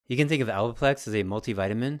You can think of Albaplex as a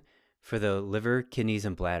multivitamin for the liver, kidneys,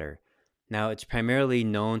 and bladder. Now, it's primarily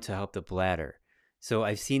known to help the bladder. So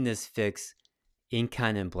I've seen this fix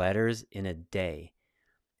incontinent bladders in a day,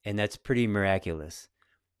 and that's pretty miraculous.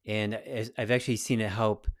 And I've actually seen it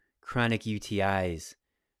help chronic UTIs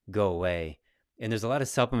go away. And there's a lot of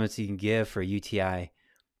supplements you can give for UTI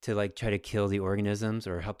to like try to kill the organisms,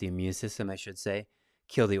 or help the immune system, I should say,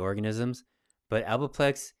 kill the organisms. But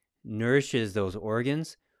Albaplex nourishes those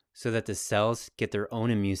organs so that the cells get their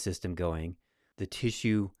own immune system going. The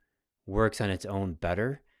tissue works on its own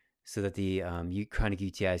better so that the chronic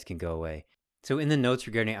UTIs can go away. So in the notes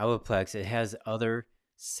regarding Albaplex, it has other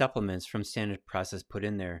supplements from Standard Process put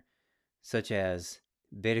in there, such as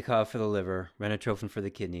beta-carotene for the liver, renotrophin for the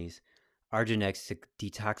kidneys, Arginex to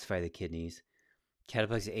detoxify the kidneys,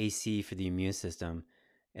 Cataplex AC for the immune system,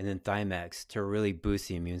 and then Thymex to really boost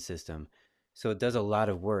the immune system. So it does a lot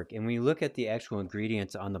of work. And when you look at the actual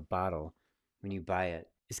ingredients on the bottle, when you buy it,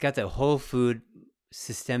 it's got that whole food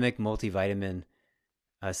systemic multivitamin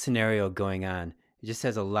scenario going on. It just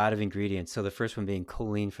has a lot of ingredients. So the first one being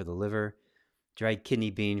choline for the liver, dried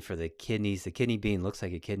kidney bean for the kidneys. The kidney bean looks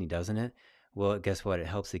like a kidney, doesn't it? Well, guess what? It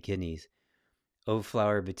helps the kidneys. Oat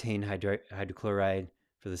flour, betaine hydrochloride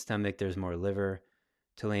for the stomach. There's more liver.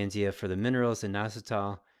 Tillandsia for the minerals, and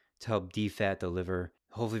inositol to help defat the liver.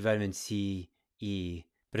 Hopefully vitamin C, E.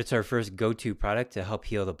 But it's our first go-to product to help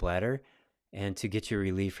heal the bladder and to get you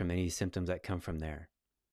relief from any symptoms that come from there.